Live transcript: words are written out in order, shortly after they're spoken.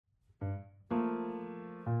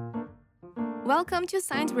Welcome to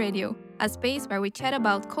Science Radio, a space where we chat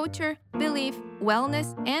about culture, belief,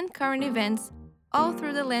 wellness, and current events, all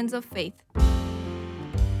through the lens of faith.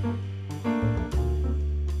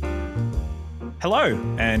 Hello,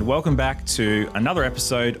 and welcome back to another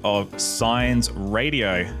episode of Science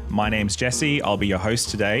Radio. My name's Jesse, I'll be your host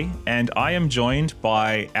today, and I am joined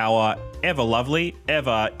by our ever lovely,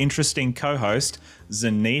 ever interesting co-host,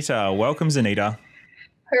 Zanita. Welcome, Zanita.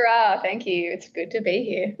 Hurrah, thank you. It's good to be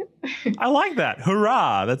here. I like that.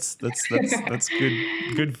 Hurrah. That's good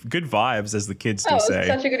vibes, as the kids do say.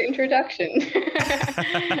 Oh, such a good introduction.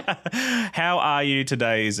 How are you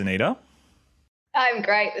today, Zanita? I'm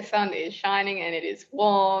great. The sun is shining and it is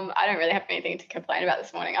warm. I don't really have anything to complain about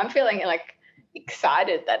this morning. I'm feeling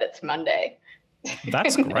excited that it's Monday.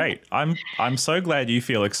 That's great. I'm so glad you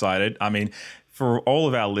feel excited. I mean, for all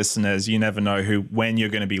of our listeners, you never know when you're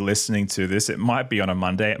going to be listening to this. It might be on a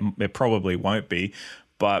Monday. It probably won't be,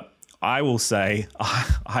 but I will say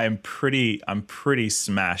I'm pretty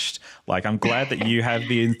smashed. I'm glad that you have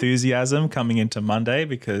the enthusiasm coming into Monday,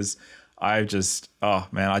 because I just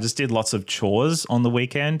did lots of chores on the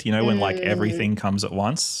weekend, when everything comes at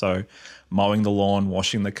once. So mowing the lawn,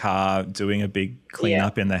 washing the car, doing a big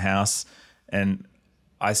cleanup in the house. And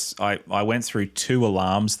I went through 2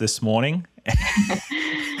 alarms this morning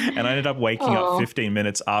and I ended up waking up 15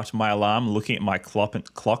 minutes after my alarm, looking at my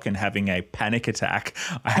clock and having a panic attack.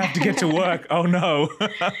 I have to get to work. Oh no.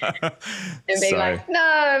 And being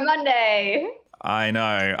no, Monday. I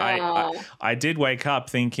know. I did wake up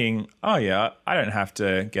thinking, oh yeah, I don't have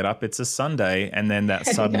to get up. It's a Sunday. And then that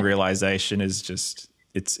sudden realization is just,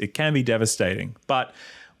 it can be devastating. But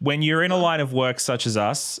when you're in a line of work such as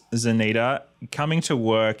us, Zanita, coming to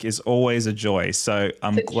work is always a joy. So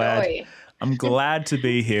I'm glad to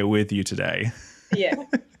be here with you today. Yeah.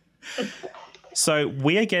 So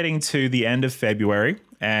we are getting to the end of February,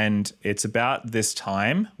 and it's about this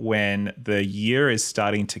time when the year is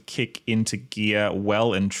starting to kick into gear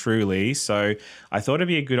well and truly. So I thought it'd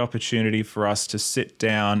be a good opportunity for us to sit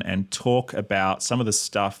down and talk about some of the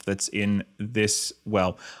stuff that's in this,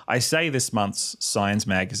 I say this month's Science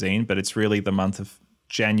magazine, but it's really the month of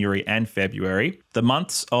January and February. The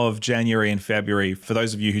months of January and February, for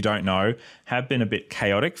those of you who don't know, have been a bit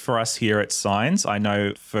chaotic for us here at Science. I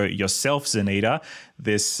know for yourself, Zanita,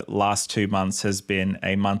 this last 2 months has been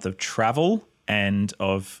a month of travel and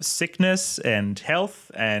of sickness and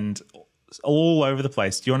health and all over the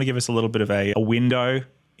place. Do you want to give us a little bit of a window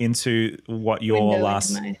into what your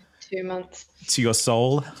last... into my 2 months. To your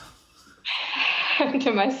soul?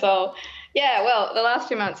 To my soul. Yeah, well, the last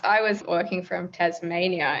 2 months I was working from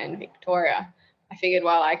Tasmania in Victoria. I figured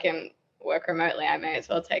while I can work remotely, I may as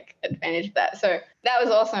well take advantage of that. So that was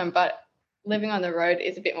awesome, but living on the road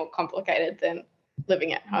is a bit more complicated than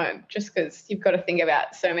living at home, just because you've got to think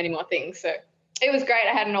about so many more things. So it was great.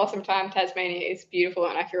 I had an awesome time. Tasmania is beautiful,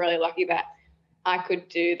 and I feel really lucky that I could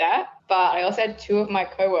do that. But I also had 2 of my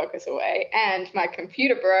co-workers away and my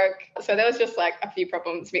computer broke. So there was just a few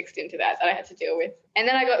problems mixed into that I had to deal with. And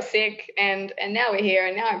then I got sick and now we're here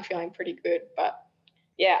and now I'm feeling pretty good. But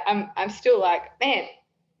yeah, I'm still man,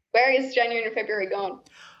 where is January and February gone?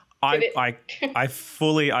 I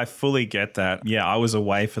fully get that. Yeah, I was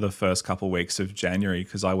away for the first couple of weeks of January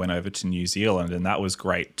because I went over to New Zealand, and that was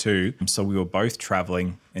great too. So we were both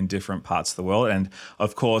traveling in different parts of the world. And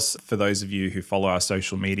of course, for those of you who follow our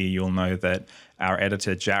social media, you'll know that our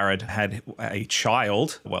editor, Jared, had a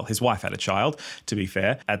child. Well, his wife had a child, to be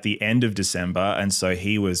fair, at the end of December. And so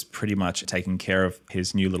he was pretty much taking care of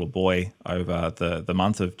his new little boy over the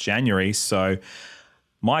month of January. So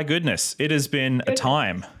my goodness, it has been a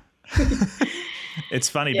time. It's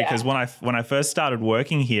funny because when I first started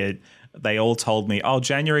working here, they all told me,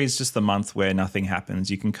 January is just the month where nothing happens.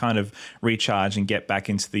 You can kind of recharge and get back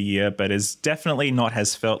into the year, but it's definitely not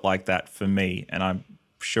has felt like that for me. And I'm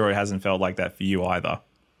sure it hasn't felt like that for you either.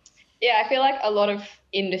 Yeah, I feel like a lot of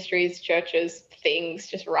industries, churches, things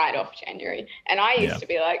just write off January. And I used to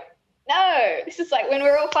be no, this is when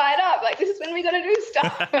we're all fired up. This is when we got to do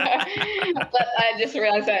stuff. But I just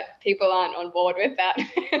realized that people aren't on board with that.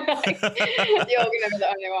 You're going to be the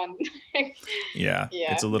only one. Yeah,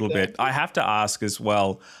 it's a little bit. I have to ask as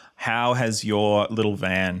well, how has your little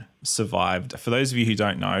van survived? For those of you who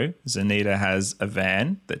don't know, Zanita has a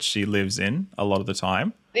van that she lives in a lot of the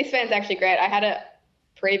time. This van's actually great. I had a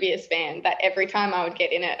previous van that every time I would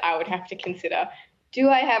get in it, I would have to consider, do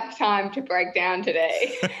I have time to break down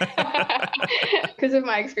today? Because of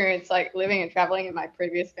my experience living and traveling in my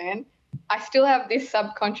previous van, I still have this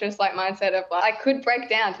subconscious mindset of I could break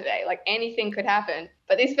down today, anything could happen.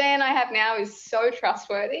 But this van I have now is so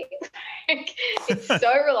trustworthy. It's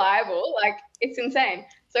so reliable, it's insane.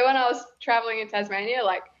 So when I was traveling in Tasmania,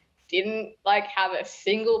 like didn't like have a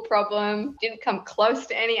single problem, didn't come close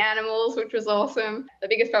to any animals, which was awesome. The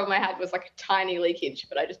biggest problem I had was like a tiny leakage,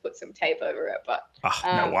 but I just put some tape over it. But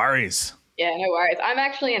no worries. Yeah, no worries. I'm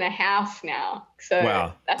actually in a house now, so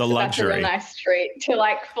wow, that's the luxury. That's a real nice treat to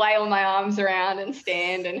like flail my arms around and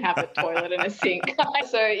stand and have a toilet and a sink.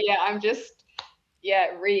 So yeah, I'm just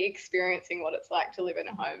re-experiencing what it's like to live in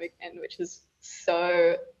a home again, which is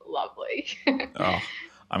so lovely. Oh,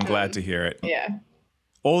 I'm glad to hear it. Yeah.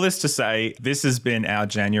 All this to say, this has been our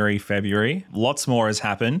January, February. Lots more has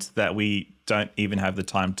happened that we don't even have the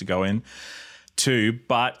time to go in to,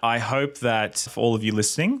 but I hope that for all of you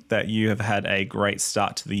listening, that you have had a great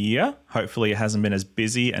start to the year. Hopefully it hasn't been as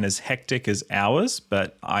busy and as hectic as ours,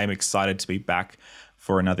 but I'm excited to be back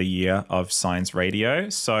for another year of Science Radio.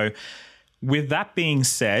 So with that being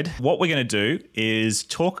said, what we're going to do is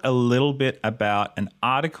talk a little bit about an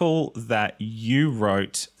article that you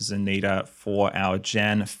wrote, Zanita, for our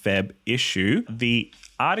Jan-Feb issue. The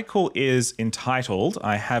article is entitled,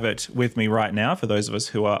 I have it with me right now for those of us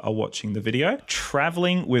who are watching the video,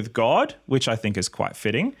 Traveling with God, which I think is quite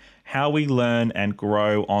fitting, how we learn and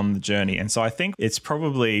grow on the journey. And so I think it's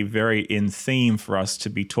probably very in theme for us to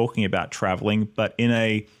be talking about traveling, but in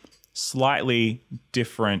a slightly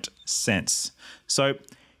different sense. So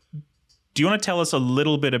do you want to tell us a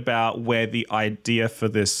little bit about where the idea for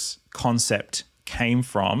this concept came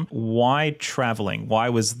from? Why traveling? Why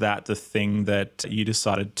was that the thing that you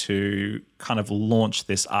decided to kind of launch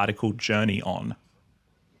this article journey on?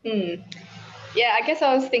 Yeah, I guess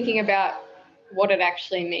I was thinking about what it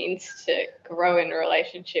actually means to grow in a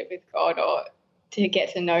relationship with God, or to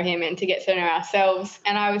get to know him and to get to know ourselves.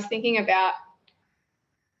 And I was thinking about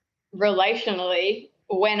relationally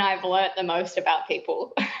when I've learnt the most about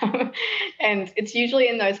people. And it's usually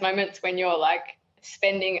in those moments when you're like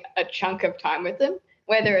spending a chunk of time with them,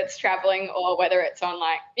 whether it's traveling or whether it's on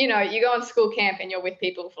like, you go on school camp and you're with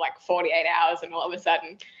people for like 48 hours and all of a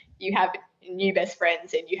sudden you have new best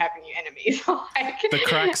friends and you have new enemies. The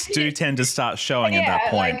cracks do tend to start showing at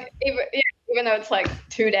that point. Like even though it's like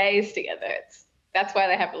 2 days together, that's why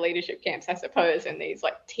they have the leadership camps, I suppose, and these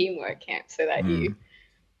like teamwork camps, so that you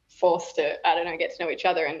forced to, get to know each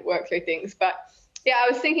other and work through things. But yeah,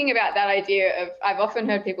 I was thinking about that idea of, I've often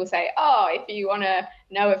heard people say, if you want to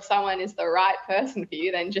know if someone is the right person for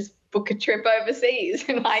you, then just book a trip overseas.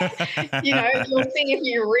 And you'll see if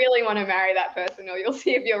you really want to marry that person, or you'll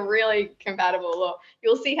see if you're really compatible, or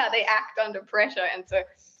you'll see how they act under pressure. And so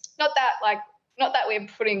not that we're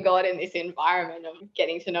putting God in this environment of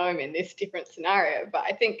getting to know him in this different scenario, but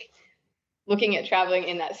I think looking at traveling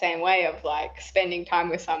in that same way of like spending time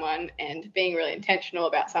with someone and being really intentional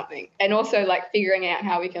about something, and also like figuring out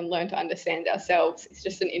how we can learn to understand ourselves, is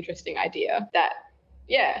just an interesting idea that,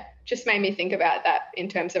 just made me think about that in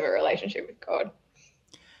terms of a relationship with God.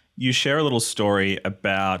 You share a little story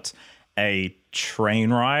about a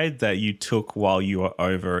train ride that you took while you were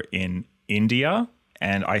over in India.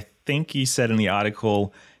 And I think you said in the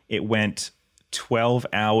article it went 12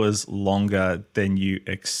 hours longer than you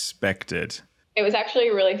expected. It was actually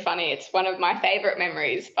really funny. It's one of my favorite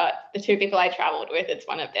memories, but the two people I traveled with, it's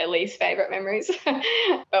one of their least favorite memories.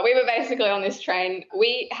 But we were basically on this train.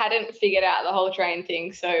 We hadn't figured out the whole train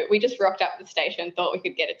thing, so we just rocked up at the station, thought we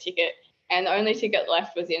could get a ticket, and the only ticket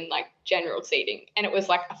left was in like general seating, and it was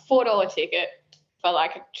like a $4 ticket for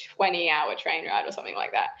like a 20-hour train ride or something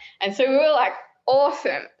like that. And so we were like,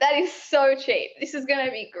 awesome, that is so cheap, this is going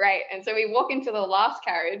to be great. And so we walk into the last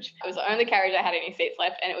carriage. It was the only carriage that had any seats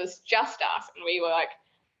left, and it was just us, and we were like,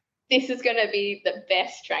 this is going to be the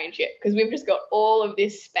best train trip, because we've just got all of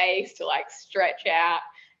this space to like stretch out,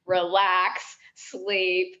 relax,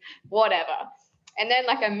 sleep, whatever. And then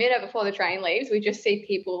like a minute before the train leaves, we just see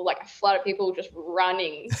people, like a flood of people just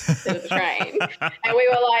running to the train. And we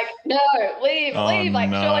were like, no, leave, like,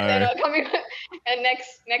 no. Sure, like they're not coming. And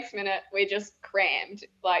next minute we just crammed.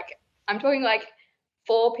 Like, I'm talking like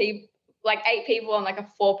 4 people, like 8 people on like a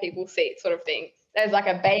 4 people seat sort of thing. There's like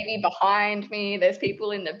a baby behind me. There's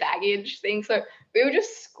people in the baggage thing. So we were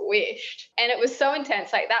just squished. And it was so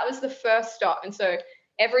intense. Like, that was the first stop. And so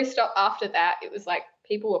every stop after that, it was like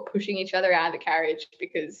people were pushing each other out of the carriage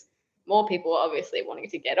because more people were obviously wanting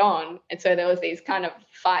to get on. And so there was these kind of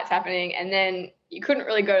fights happening. And then you couldn't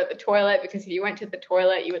really go to the toilet, because if you went to the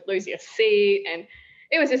toilet, you would lose your seat. And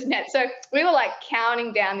it was just nuts. So we were like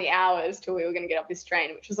counting down the hours till we were going to get off this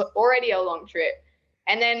train, which was already a long trip.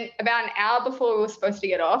 And then about an hour before we were supposed to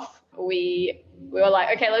get off, we were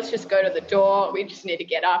like, okay, let's just go to the door. We just need to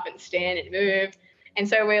get up and stand and move. And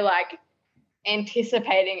so we're like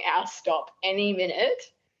anticipating our stop any minute.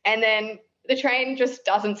 And then the train just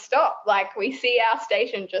doesn't stop. Like, we see our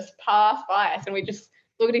station just pass by us and we just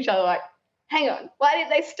look at each other like, hang on, why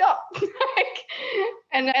did they stop?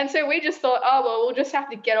 and so we just thought, oh, well, we'll just have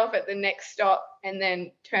to get off at the next stop and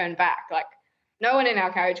then turn back. Like, no one in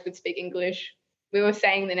our carriage could speak English. We were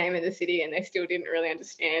saying the name of the city and they still didn't really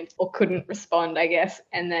understand or couldn't respond, I guess.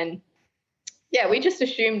 And then, yeah, we just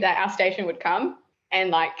assumed that our station would come, and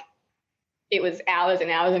like it was hours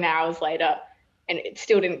and hours and hours later and it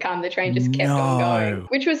still didn't come. The train just kept on going,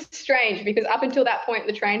 which was strange because up until that point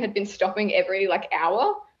the train had been stopping every like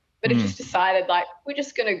hour, but it just decided like, we're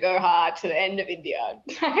just going to go hard to the end of India,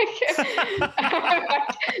 like,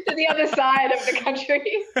 to the other side of the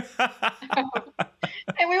country.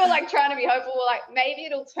 And we were like trying to be hopeful. We're like, maybe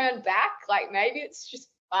it'll turn back. Like, maybe it's just,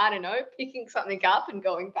 I don't know, picking something up and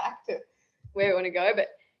going back to where we want to go. But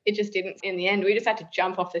it just didn't. In the end, we just had to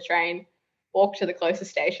jump off the train, walk to the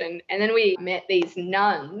closest station. And then we met these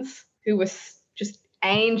nuns who were just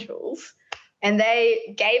angels. And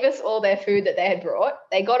they gave us all their food that they had brought.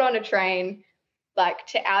 They got on a train like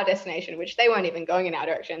to our destination, which they weren't even going in our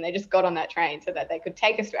direction. They just got on that train so that they could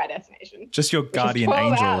take us to our destination. Just your guardian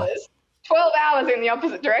angel. 12 hours in the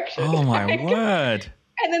opposite direction. Oh, my word.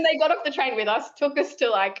 And then they got off the train with us, took us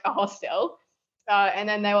to like a hostel. And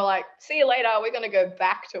then they were like, see you later. We're going to go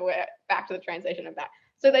back to the train station and back.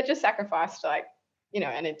 So they just sacrificed like,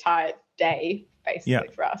 an entire day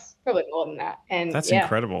basically for us. Probably more than that. And that's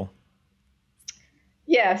incredible.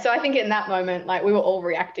 Yeah. So I think in that moment, like, we were all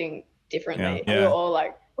reacting differently. Yeah. We were all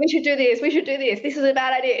like, we should do this. This is a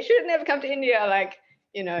bad idea. It should have never come to India. Like,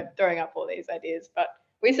 throwing up all these ideas. But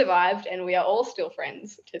we survived and we are all still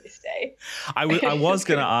friends to this day. I was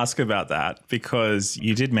going to ask about that because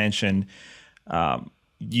you did mention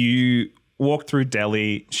you walked through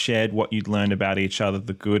Delhi, shared what you'd learned about each other,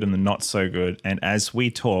 the good and the not so good. And as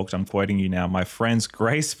we talked, I'm quoting you now, my friends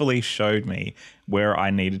gracefully showed me where I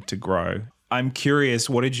needed to grow. I'm curious,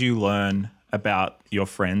 what did you learn about your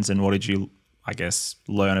friends and what did you, I guess,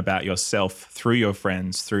 learn about yourself through your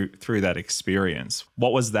friends, through that experience?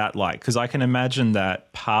 What was that like? Because I can imagine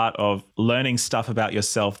that part of learning stuff about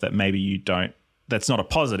yourself that maybe you don't, that's not a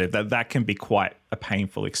positive, that can be quite a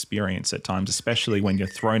painful experience at times, especially when you're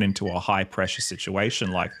thrown into a high pressure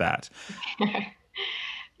situation like that.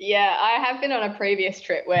 Yeah, I have been on a previous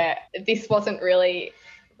trip where this wasn't really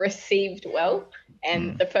received well.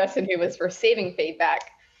 And the person who was receiving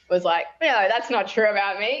feedback was like, no, that's not true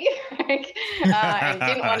about me, and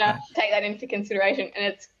didn't want to take that into consideration.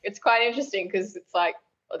 And it's quite interesting because it's like,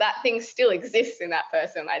 well, that thing still exists in that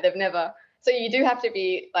person. Like, they've never. So you do have to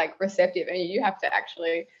be like receptive, and you have to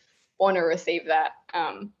actually want to receive that,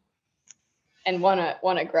 and want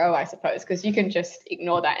to grow, I suppose, because you can just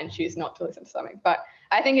ignore that and choose not to listen to something. But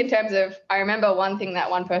I think in terms of, I remember one thing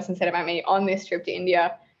that one person said about me on this trip to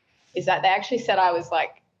India is that they actually said I was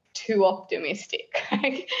like too optimistic,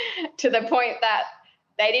 to the point that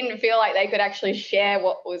they didn't feel like they could actually share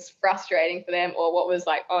what was frustrating for them or what was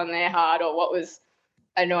like on their heart or what was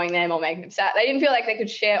annoying them or making them sad. They didn't feel like they could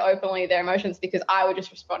share openly their emotions because I would just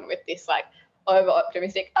respond with this like over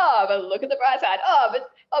optimistic, oh, but look at the bright side. Oh,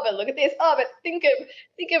 but look at this. Oh, but think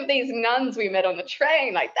of these nuns we met on the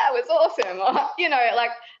train. Like, that was awesome. Or,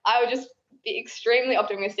 like, I would just be extremely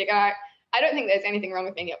optimistic. And I don't think there's anything wrong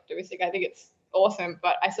with being optimistic. I think it's awesome.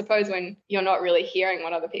 But I suppose when you're not really hearing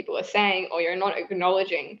what other people are saying or you're not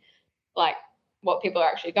acknowledging like what people are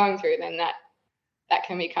actually going through, then that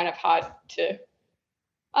can be kind of hard to,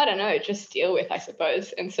 I don't know, just deal with, I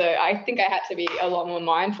suppose. And so I think I had to be a lot more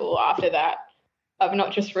mindful after that of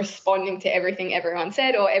not just responding to everything everyone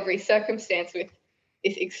said or every circumstance with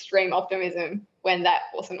this extreme optimism when that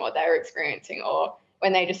wasn't what they were experiencing, or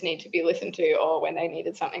when they just need to be listened to, or when they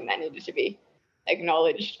needed something that needed to be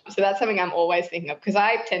acknowledged. So that's something I'm always thinking of, because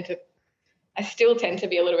I still tend to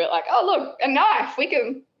be a little bit like, oh, look, a knife, we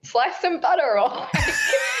can slice some butter, or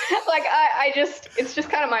like it's just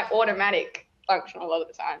kind of my automatic function a lot of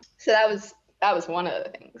the time. So that was one of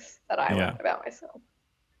the things that I learned about myself.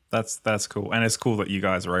 That's cool. And it's cool that you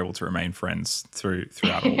guys are able to remain friends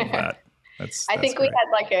throughout all of that. I think great. We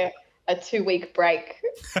had like a 2-week break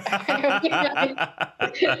where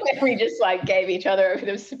we just like gave each other a bit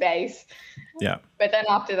of space. Yeah. But then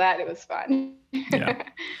after that, it was fun. Yeah.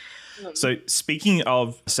 So speaking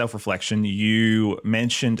of self-reflection, you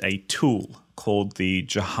mentioned a tool called the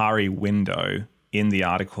Johari window in the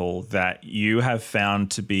article that you have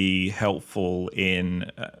found to be helpful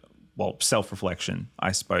in, self-reflection,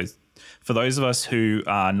 I suppose. For those of us who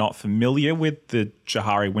are not familiar with the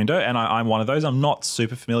Johari window, and I'm one of those, I'm not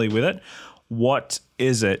super familiar with it. What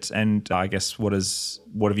is it? And I guess what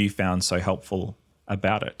have you found so helpful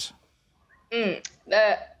about it?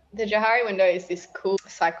 The Johari window is this cool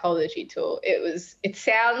psychology tool. It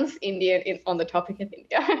sounds Indian on the topic of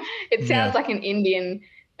India. It sounds like an Indian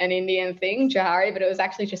thing, Johari, but it was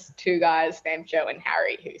actually just two guys named Joe and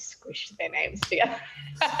Harry who squished their names together.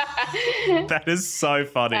 That is so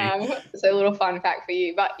funny. So a little fun fact for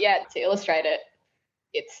you. But yeah, to illustrate it,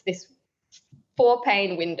 it's this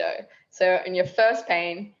 4-pane window. So in your first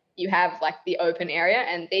pane, you have like the open area,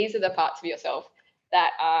 and these are the parts of yourself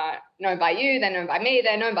that are known by you, they're known by me,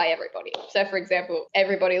 they're known by everybody. So for example,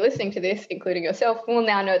 everybody listening to this, including yourself, will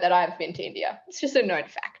now know that I've been to India. It's just a known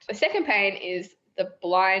fact. The second pane is the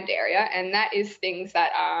blind area, and that is things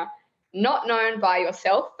that are not known by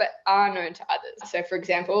yourself but are known to others. So for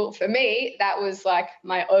example, for me, that was like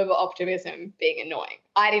my over optimism being annoying.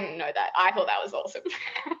 I didn't know that. I thought that was awesome.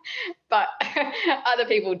 But other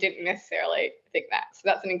people didn't necessarily think that. So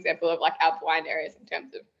that's an example of like our blind areas in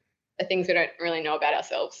terms of the things we don't really know about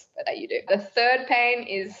ourselves but that you do. The third pane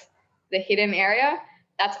is the hidden area.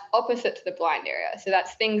 That's opposite to the blind area. So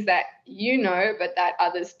that's things that you know but that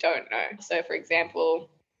others don't know. So for example,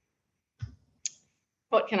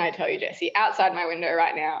 what can I tell you, Jesse? Outside my window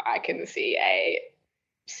right now, I can see a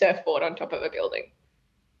surfboard on top of a building.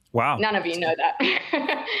 Wow. None of you know that.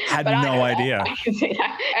 Had no idea. I can see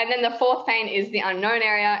that. And then the fourth pane is the unknown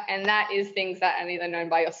area, and that is things that are either known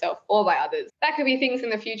by yourself or by others. That could be things in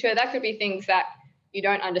the future. That could be things that you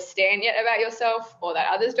don't understand yet about yourself or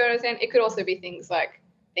that others don't understand. It could also be things like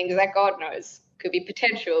things that God knows. Could be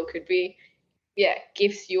potential. Could be,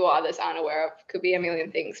 gifts you or others aren't aware of. Could be a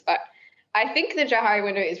million things. But I think the Johari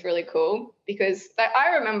window is really cool because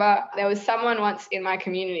I remember there was someone once in my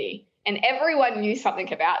community and everyone knew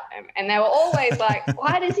something about them. And they were always like,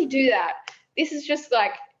 why does he do that? This is just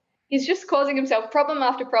like, he's just causing himself problem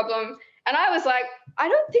after problem. And I was like, I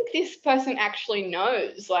don't think this person actually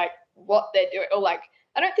knows like what they're doing, or like,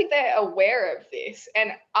 I don't think they're aware of this.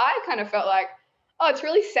 And I kind of felt like, oh, it's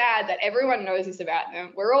really sad that everyone knows this about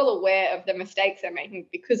them. We're all aware of the mistakes they're making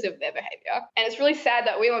because of their behavior. And it's really sad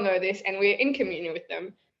that we all know this and we're in communion with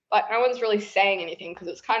them, but no one's really saying anything because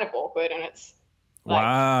it's kind of awkward and it's like,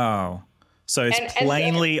 wow. So it's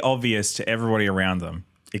plainly obvious to everybody around them,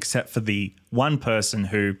 except for the one person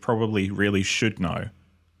who probably really should know.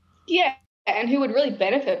 Yeah, and who would really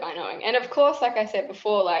benefit by knowing. And of course, like I said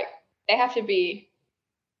before, like they have to be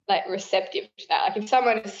like receptive to that. Like if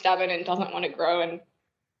someone is stubborn and doesn't want to grow and,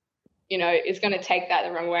 you know, is going to take that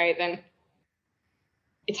the wrong way, then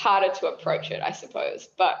it's harder to approach it, I suppose.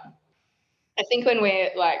 But I think when we're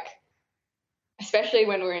like, especially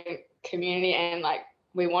when we're in community and like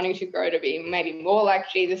we're wanting to grow to be maybe more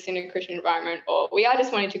like Jesus in a Christian environment, or we are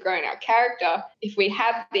just wanting to grow in our character, if we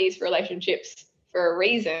have these relationships for a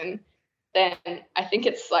reason, then I think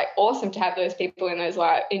it's like awesome to have those people in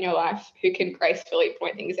your life who can gracefully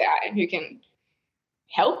point things out and who can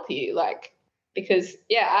help you. Like, because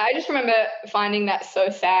I just remember finding that so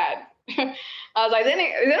sad. I was like, is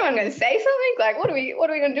anyone going to say something? Like, what are we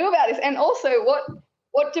going to do about this? And also,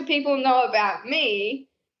 what do people know about me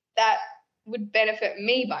that would benefit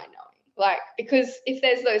me by knowing? Like, because if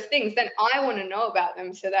there's those things, then I want to know about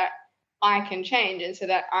them so that I can change and so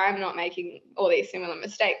that I'm not making all these similar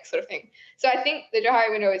mistakes, sort of thing. So I think the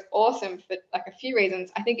Johari window is awesome for like a few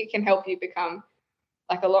reasons. I think it can help you become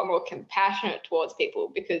like a lot more compassionate towards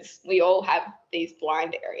people because we all have these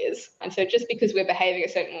blind areas. And so just because we're behaving a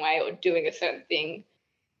certain way or doing a certain thing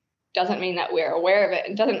doesn't mean that we're aware of it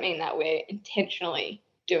and doesn't mean that we're intentionally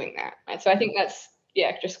doing that. And so I think that's,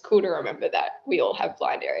 just cool to remember that we all have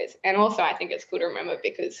blind areas. And also I think it's cool to remember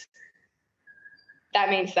because that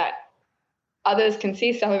means that others can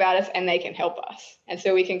see stuff about us and they can help us. And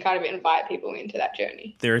so we can kind of invite people into that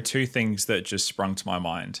journey. There are two things that just sprung to my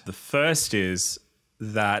mind. The first is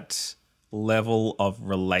that level of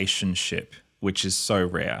relationship, which is so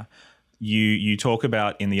rare. You talk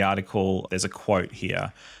about in the article, there's a quote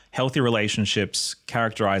here, healthy relationships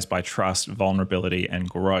characterized by trust, vulnerability, and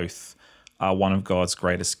growth are one of God's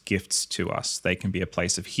greatest gifts to us. They can be a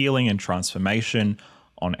place of healing and transformation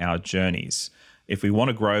on our journeys. If we want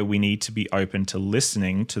to grow, we need to be open to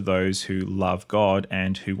listening to those who love God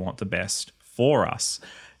and who want the best for us.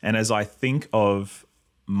 And as I think of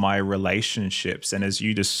my relationships and as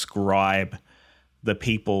you describe the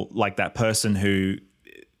people, like that person who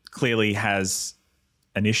clearly has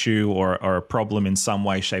an issue or a problem in some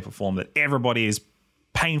way, shape or form that everybody is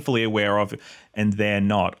painfully aware of and they're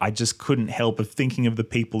not, I just couldn't help but thinking of the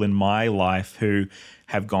people in my life who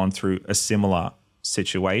have gone through a similar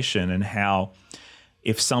situation and how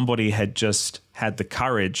if somebody had just had the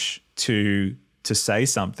courage to say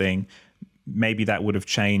something, maybe that would have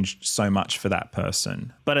changed so much for that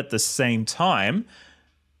person. But at the same time,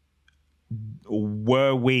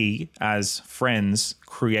 were we as friends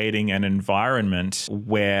creating an environment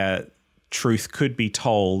where truth could be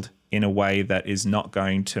told in a way that is not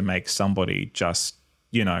going to make somebody just,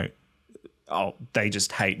 oh, they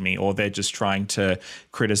just hate me, or they're just trying to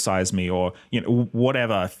criticize me, or,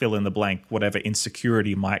 whatever, fill in the blank, whatever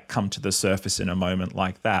insecurity might come to the surface in a moment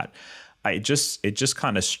like that. It just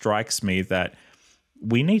kind of strikes me that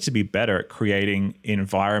we need to be better at creating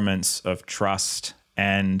environments of trust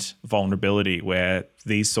and vulnerability where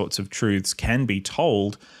these sorts of truths can be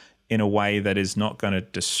told in a way that is not going to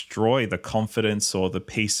destroy the confidence or the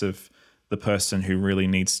peace of the person who really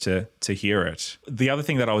needs to hear it. The other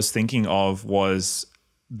thing that I was thinking of was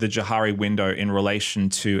the Johari window in relation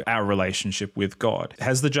to our relationship with God.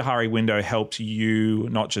 Has the Johari window helped you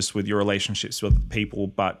not just with your relationships with people,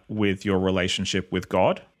 but with your relationship with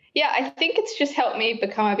God? Yeah, I think it's just helped me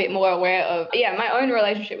become a bit more aware of, my own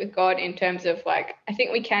relationship with God in terms of I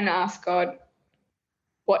think we can ask God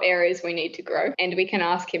what areas we need to grow, and we can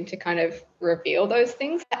ask him to kind of reveal those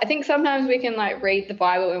things. I think sometimes we can read the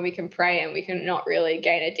Bible and we can pray and we can not really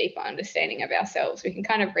gain a deeper understanding of ourselves. We can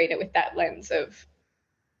kind of read it with that lens of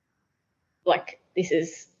this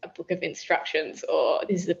is a book of instructions or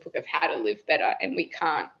this is a book of how to live better, and we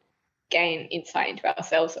can't gain insight into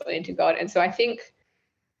ourselves or into God. And so I think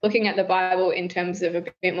looking at the Bible in terms of a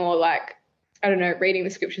bit more reading the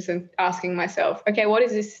scriptures and asking myself, okay, what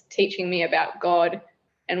is this teaching me about God?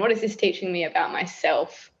 And what is this teaching me about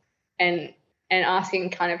myself? And asking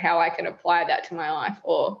kind of how I can apply that to my life,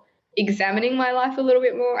 or examining my life a little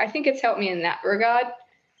bit more. I think it's helped me in that regard,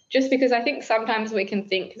 just because I think sometimes we can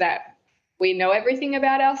think that we know everything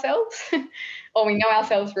about ourselves or we know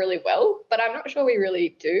ourselves really well, but I'm not sure we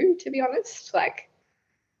really do, to be honest.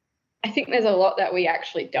 I think there's a lot that we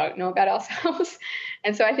actually don't know about ourselves.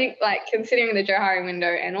 And so I think considering the Johari window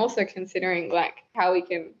and also considering how we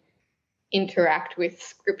can interact with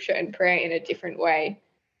scripture and prayer in a different way,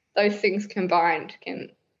 those things combined can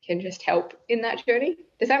just help in that journey.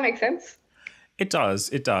 Does that make sense? It does,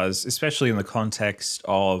 especially in the context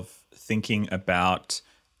of thinking about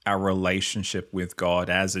our relationship with God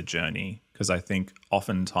as a journey, because I think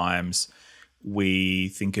oftentimes we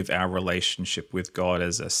think of our relationship with God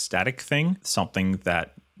as a static thing, something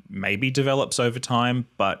that maybe develops over time,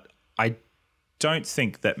 but I don't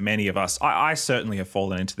think that many of us, I certainly have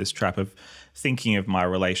fallen into this trap of thinking of my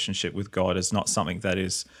relationship with God as not something that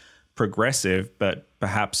is progressive, but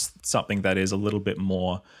perhaps something that is a little bit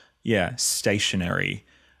more, stationary.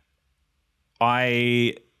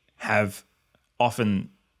 I have often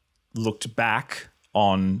looked back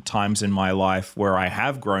on times in my life where I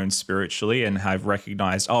have grown spiritually and have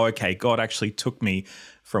recognized, oh, okay, God actually took me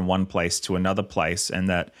from one place to another place, and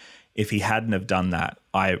that if he hadn't have done that,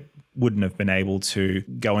 I wouldn't have been able to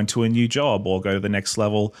go into a new job or go to the next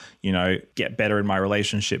level, get better in my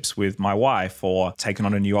relationships with my wife, or taken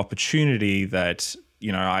on a new opportunity that,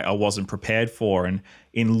 I wasn't prepared for. And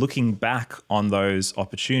in looking back on those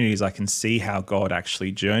opportunities, I can see how God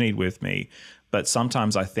actually journeyed with me. But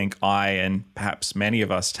sometimes I think I, and perhaps many of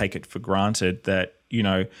us, take it for granted that,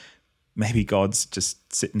 maybe God's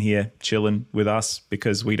just sitting here chilling with us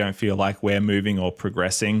because we don't feel like we're moving or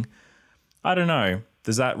progressing. I don't know.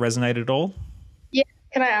 Does that resonate at all? Yeah.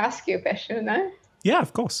 Can I ask you a question, though? Yeah,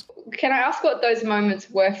 of course. Can I ask what those moments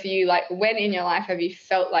were for you? When in your life have you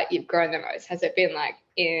felt like you've grown the most? Has it been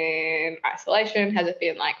in isolation? Has it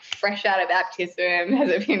been fresh out of baptism? Has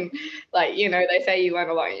it been they say you learn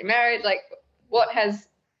a lot in your marriage? What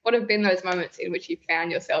have been those moments in which you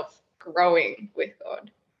found yourself growing with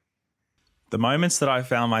God? The moments that I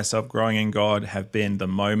found myself growing in God have been the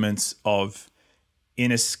moments of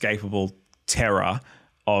inescapable terror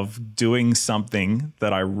of doing something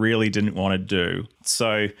that I really didn't want to do.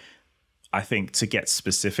 So I think, to get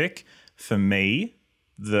specific, for me,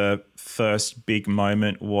 the first big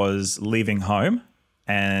moment was leaving home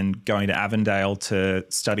and going to Avondale to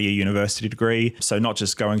study a university degree. So not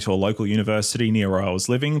just going to a local university near where I was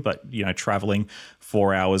living, but, traveling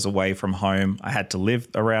 4 hours away from home. I had to live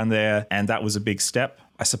around there, and that was a big step.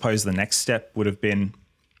 I suppose the next step would have been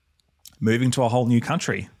moving to a whole new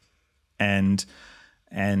country and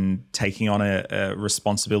taking on a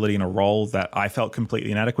responsibility and a role that I felt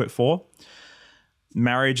completely inadequate for.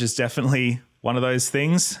 Marriage is definitely one of those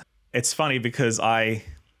things. It's funny because I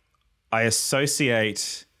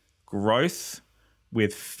associate growth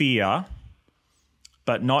with fear,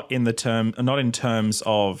 but not in terms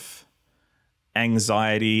of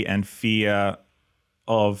anxiety and fear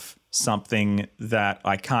of something that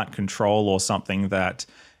I can't control or something that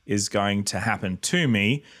is going to happen to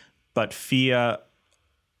me, but fear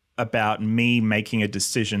about me making a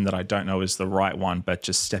decision that I don't know is the right one, but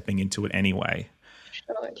just stepping into it anyway.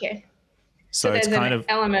 Sure, okay. So there's it's kind an of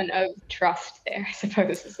element of trust there, I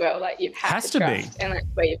suppose, as well. Like you've had has to to trust, be. and that's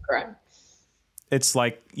where you've grown. It's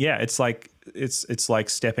like, yeah, it's like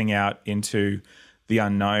stepping out into the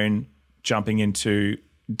unknown, jumping into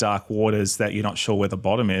dark waters that you're not sure where the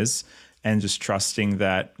bottom is, and just trusting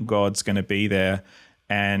that God's going to be there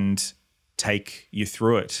and take you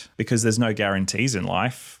through it, because there's no guarantees in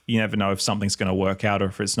life. You never know if something's going to work out or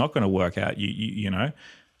if it's not going to work out. You know,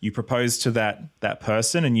 you propose to that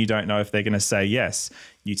person and you don't know if they're going to say yes.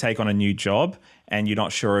 You take on a new job and you're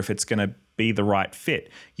not sure if it's going to be the right fit.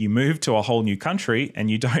 You move to a whole new country and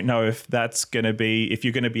you don't know if that's going to be, if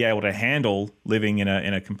you're going to be able to handle living in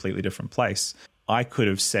a completely different place. I could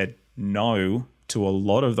have said no to a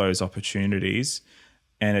lot of those opportunities,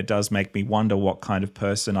 and it does make me wonder what kind of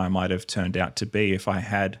person I might have turned out to be if I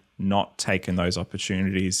had not taken those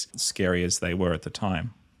opportunities, scary as they were at the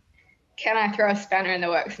time. Can I throw a spanner in the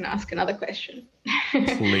works and ask another question?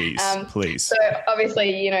 Please, please. So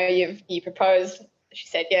obviously, you know, you proposed, she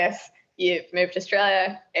said yes, you've moved to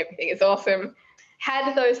Australia, everything is awesome.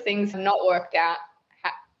 Had those things not worked out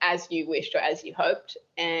as you wished or as you hoped,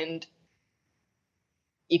 and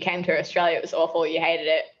you came to Australia, it was awful, you hated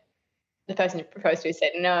it, the person you proposed to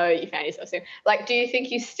said no, you found yourself soon. Like, do you think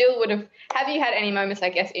you still would have you had any moments, I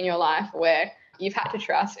guess, in your life where you've had to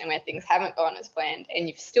trust and where things haven't gone as planned and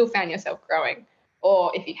you've still found yourself growing?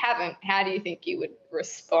 Or if you haven't, how do you think you would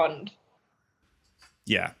respond?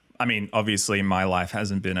 Yeah. I mean, obviously my life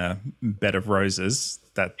hasn't been a bed of roses.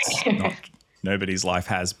 That's not nobody's life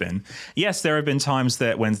has been. Yes, there have been times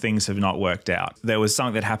that when things have not worked out. There was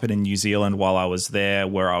something that happened in New Zealand while I was there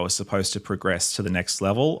where I was supposed to progress to the next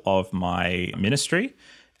level of my ministry.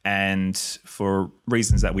 And for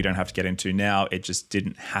reasons that we don't have to get into now, it just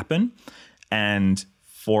didn't happen. And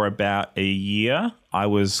for about a year, I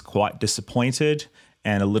was quite disappointed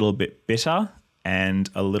and a little bit bitter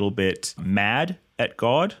and a little bit mad at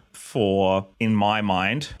God for, in my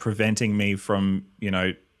mind, preventing me from, you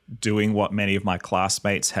know, doing what many of my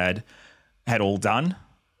classmates had all done.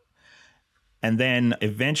 And then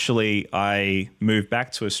eventually I moved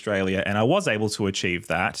back to Australia and I was able to achieve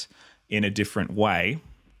that in a different way.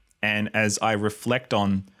 And as I reflect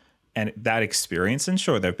on that experience, and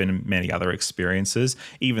sure, there have been many other experiences,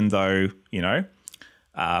 even though, you know,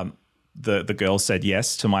 the girl said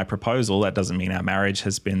yes to my proposal, that doesn't mean our marriage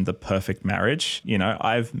has been the perfect marriage. You know,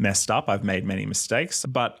 I've messed up, I've made many mistakes,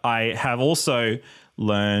 but I have also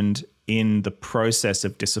learned in the process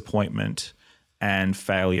of disappointment and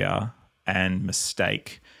failure and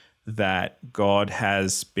mistake that God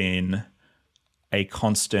has been a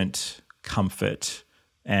constant comfort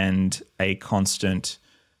and a constant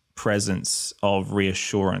presence of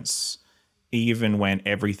reassurance, even when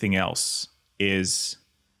everything else is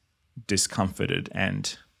discomforted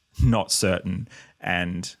and not certain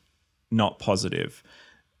and not positive.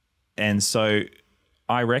 And so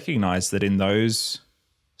I recognize that in those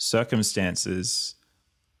circumstances,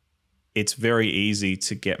 it's very easy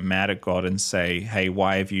to get mad at God and say, hey,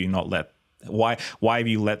 why have you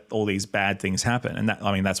let all these bad things happen? And that,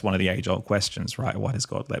 I mean, that's one of the age-old questions, right? Why does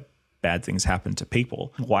God let bad things happen to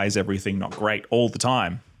people? Why is everything not great all the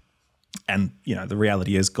time? And, you know, the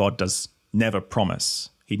reality is God does never promise.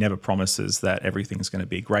 He never promises that everything's going to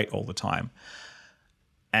be great all the time.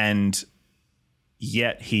 And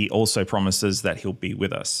yet he also promises that he'll be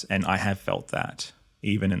with us. And I have felt that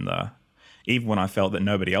even when I felt that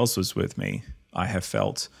nobody else was with me, I have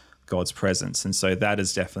felt God's presence. And so that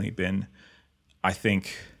has definitely been, I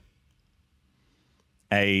think,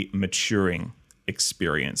 a maturing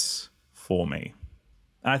experience for me.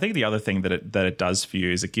 And I think the other thing that it does for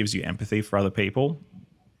you is it gives you empathy for other people.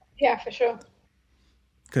 Yeah, for sure.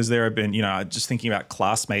 Because there have been, you know, just thinking about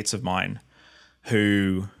classmates of mine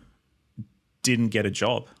who didn't get a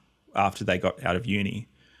job after they got out of uni,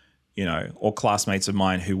 you know, or classmates of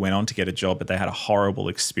mine who went on to get a job, but they had a horrible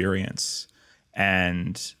experience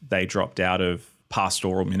and they dropped out of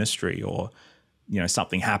pastoral ministry, or, you know,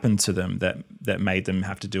 something happened to them that made them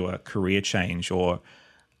have to do a career change, or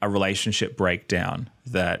a relationship breakdown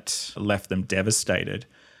that left them devastated.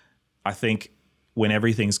 I think when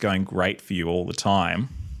everything's going great for you all the time,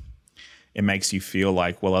 it makes you feel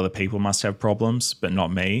like, well, other people must have problems, but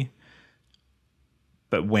not me.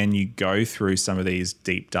 But when you go through some of these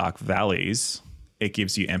deep, dark valleys, it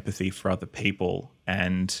gives you empathy for other people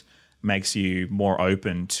and makes you more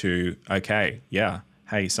open to, okay, yeah,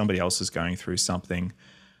 hey, somebody else is going through something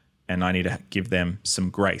and I need to give them some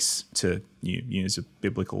grace, to use a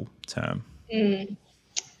biblical term.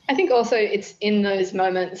 I think also it's in those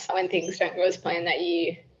moments when things don't go as planned that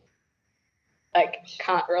you like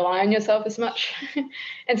can't rely on yourself as much.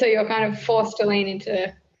 And so you're kind of forced to lean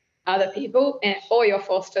into other people or you're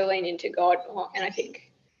forced to lean into God more. And I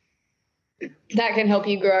think that can help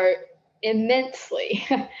you grow immensely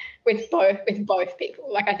with both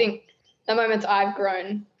people. Like I think the moments I've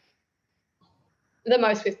grown the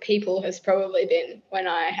most with people has probably been when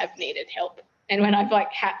I have needed help and when I've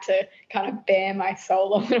like had to kind of bare my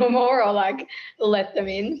soul a little more or like let them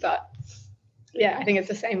in. But yeah, I think it's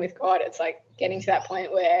the same with God. It's like getting to that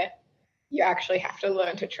point where you actually have to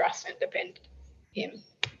learn to trust and depend on him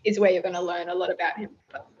is where you're going to learn a lot about him.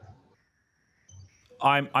 But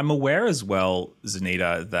I'm aware as well,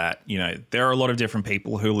 Zenita, that, you know, there are a lot of different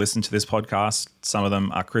people who listen to this podcast. Some of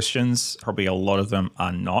them are Christians, probably a lot of them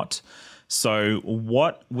are not. So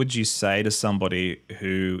what would you say to somebody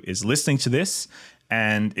who is listening to this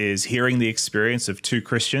and is hearing the experience of two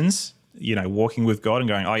Christians, you know, walking with God and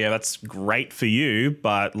going, oh yeah, that's great for you,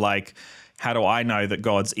 but like, how do I know that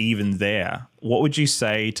God's even there? What would you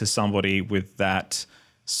say to somebody with that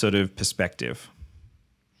sort of perspective?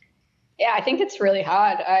 Yeah, I think it's really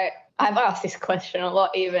hard. I've asked this question a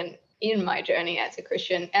lot, even in my journey as a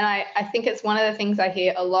Christian. And I think it's one of the things I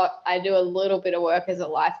hear a lot. I do a little bit of work as a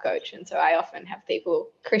life coach. And so I often have people,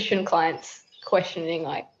 Christian clients, questioning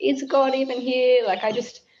like, is God even here? Like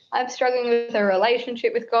I'm struggling with a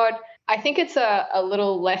relationship with God. I think it's a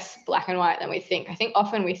little less black and white than we think. I think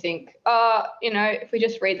often we think, you know, if we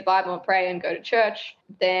just read the Bible and pray and go to church,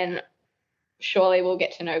 then surely we'll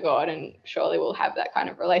get to know God and surely we'll have that kind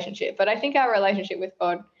of relationship. But I think our relationship with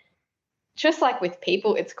God, just like with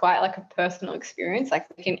people, it's quite like a personal experience. Like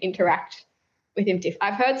we can interact with him different.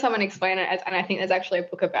 I've heard someone explain it as, and I think there's actually a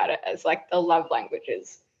book about it, as like the love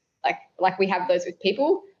languages. Like we have those with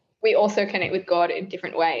people, we also connect with God in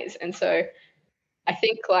different ways. And so I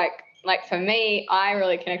think like for me, I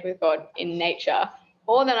really connect with God in nature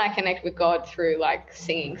more than I connect with God through like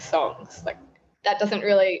singing songs. Like that doesn't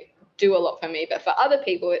really do a lot for me, but for other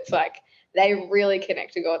people, it's like they really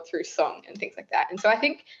connect to God through song and things like that. And so I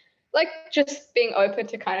think like just being open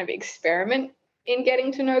to kind of experiment in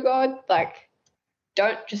getting to know God, like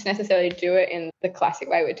don't just necessarily do it in the classic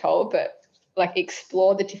way we're told, but like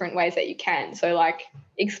explore the different ways that you can. So like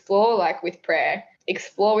explore like with prayer,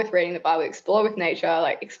 explore with reading the Bible, explore with nature,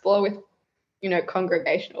 like explore with, you know,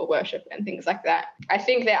 congregational worship and things like that. I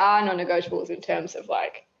think there are non-negotiables in terms of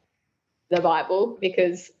like the Bible,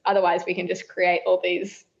 because otherwise we can just create all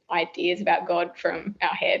these ideas about God from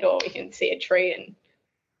our head, or we can see a tree and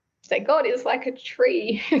say God is like a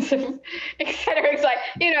tree, etc. It's like,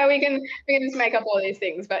 you know, we can just make up all these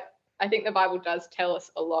things, but I think the Bible does tell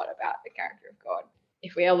us a lot about the character of God.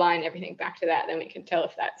 If we align everything back to that, then we can tell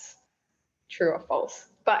if that's true or false.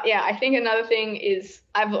 But yeah, I think another thing is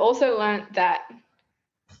I've also learned that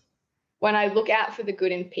when I look out for the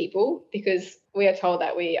good in people, because we are told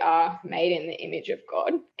that we are made in the image of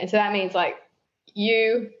God. And so that means like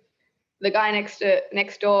you, the guy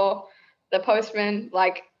next door, the postman,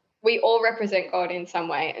 like we all represent God in some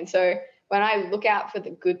way. And so when I look out for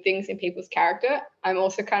the good things in people's character, I'm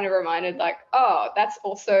also kind of reminded like, oh, that's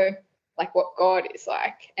also like what God is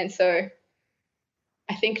like. And so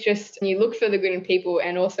I think just you look for the good in people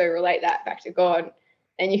and also relate that back to God.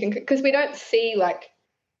 And you can, because we don't see like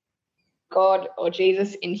God or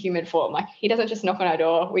Jesus in human form. Like he doesn't just knock on our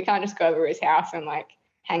door. We can't just go over his house and like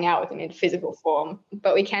hang out with him in physical form,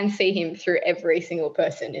 but we can see him through every single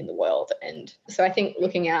person in the world. And so I think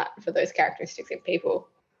looking out for those characteristics in people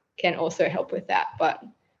can also help with that. But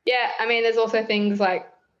yeah, I mean, there's also things like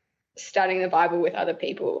studying the Bible with other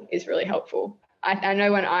people is really helpful. I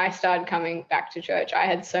know when I started coming back to church, I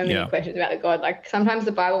had so many questions about the God. Like sometimes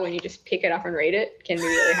the Bible, when you just pick it up and read it, can be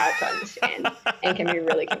really hard to understand and can be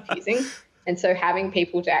really confusing. And so having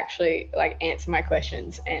people to actually like answer my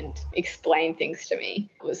questions and explain things to me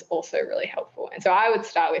was also really helpful. And so I would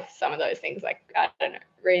start with some of those things, like, I don't know,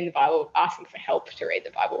 reading the Bible, asking for help to read the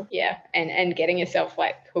Bible. Yeah. And getting yourself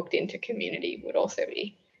like hooked into community would also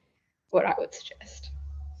be what I would suggest.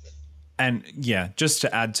 And yeah, just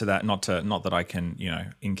to add to that, not that I can, you know,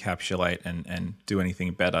 encapsulate and do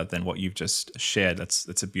anything better than what you've just shared.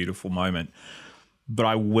 That's a beautiful moment. But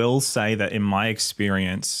I will say that in my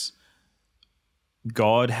experience,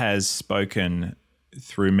 God has spoken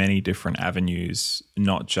through many different avenues,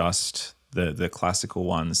 not just the classical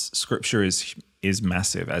ones. Scripture is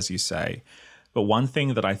massive, as you say. But one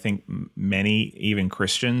thing that I think many, even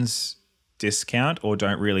Christians, discount or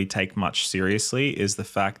don't really take much seriously is the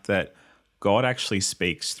fact that God actually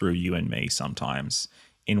speaks through you and me sometimes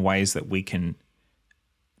in ways that we can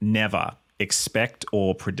never expect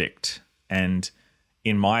or predict. And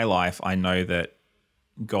in my life, I know that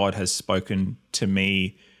God has spoken to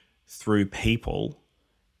me through people,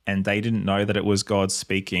 and they didn't know that it was God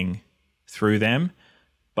speaking through them,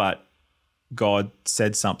 but God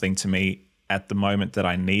said something to me at the moment that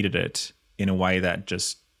I needed it in a way that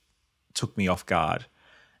just took me off guard.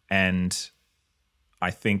 And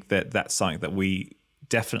I think that that's something that we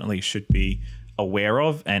definitely should be aware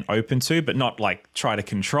of and open to, but not like try to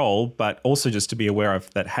control, but also just to be aware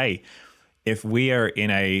of that, hey, if we are in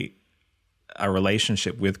a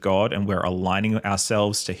relationship with God and we're aligning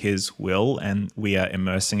ourselves to his will and we are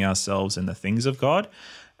immersing ourselves in the things of God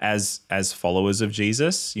as followers of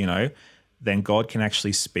Jesus, you know, then God can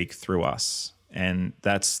actually speak through us. And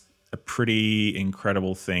that's a pretty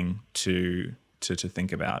incredible thing to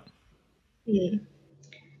think about.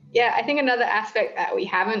 Yeah, I think another aspect that we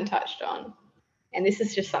haven't touched on, and this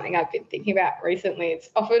is just something I've been thinking about recently, it's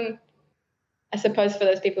often, I suppose, for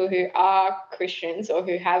those people who are Christians or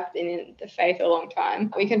who have been in the faith a long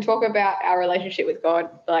time, we can talk about our relationship with God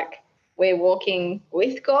like we're walking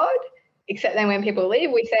with God, except then when people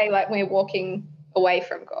leave, we say like we're walking away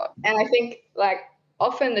from God. And I think like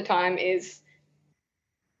often the time is,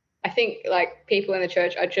 I think like people in the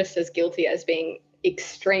church are just as guilty as being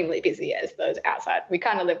extremely busy as those outside. We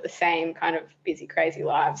kind of live the same kind of busy, crazy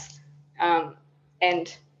lives.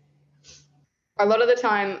 And a lot of the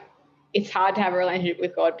time it's hard to have a relationship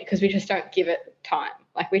with God because we just don't give it time.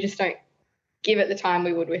 Like we just don't give it the time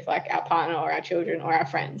we would with like our partner or our children or our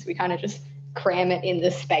friends. We kind of just cram it in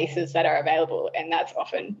the spaces that are available, and that's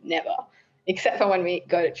often never, except for when we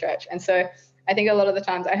go to church. And so I think a lot of the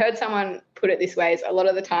times, I heard someone put it this way, is a lot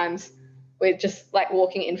of the times we're just like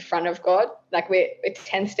walking in front of God, like we're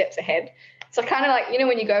 10 steps ahead. So kind of like, you know,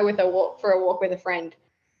 when you go for a walk with a friend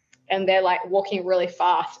and they're like walking really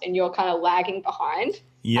fast and you're kind of lagging behind.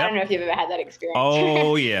 Yep. I don't know if you've ever had that experience.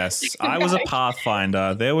 Oh, yes. I was a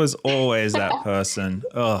pathfinder. There was always that person.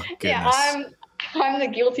 Oh, goodness. Yeah, I'm the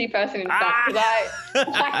guilty person in fact,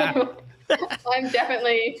 because I'm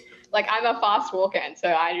definitely, like, I'm a fast walker, and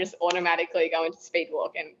so I just automatically go into speed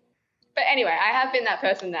walk. But anyway, I have been that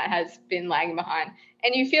person that has been lagging behind,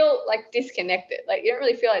 and you feel like disconnected. Like you don't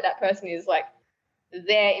really feel like that person is like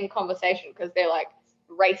there in conversation because they're like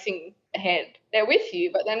racing ahead. They're with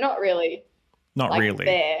you, but they're not really. Not like really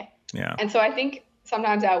there. Yeah. And so I think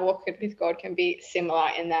sometimes our walk with God can be similar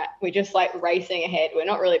in that we're just like racing ahead. We're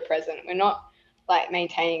not really present. We're not like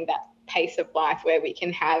maintaining that pace of life where we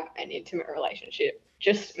can have an intimate relationship.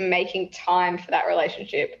 Just making time for that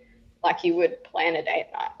relationship like you would plan a date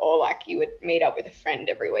night or like you would meet up with a friend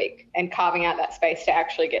every week, and carving out that space to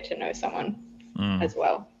actually get to know someone as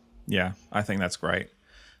well. Yeah, I think that's great.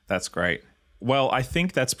 That's great. Well, I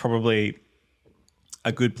think that's probably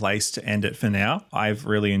a good place to end it for now. I've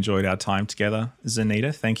really enjoyed our time together,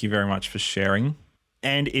 Zenita. Thank you very much for sharing.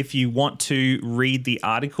 And if you want to read the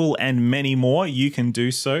article and many more, you can do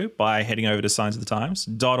so by heading over to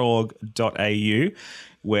signsofthetimes.org.au,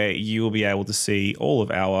 where you will be able to see all of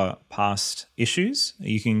our past issues.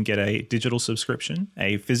 You can get a digital subscription,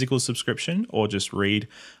 a physical subscription, or just read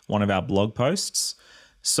one of our blog posts.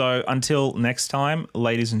 So until next time,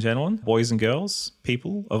 ladies and gentlemen, boys and girls,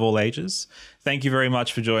 people of all ages, thank you very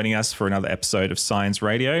much for joining us for another episode of Signs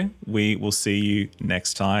Radio. We will see you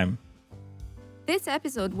next time. This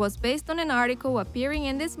episode was based on an article appearing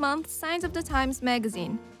in this month's Signs of the Times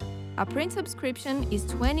magazine. A print subscription is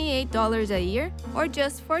 $28 a year or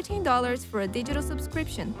just $14 for a digital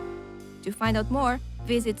subscription. To find out more,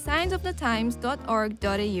 visit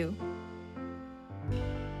signsofthetimes.org.au.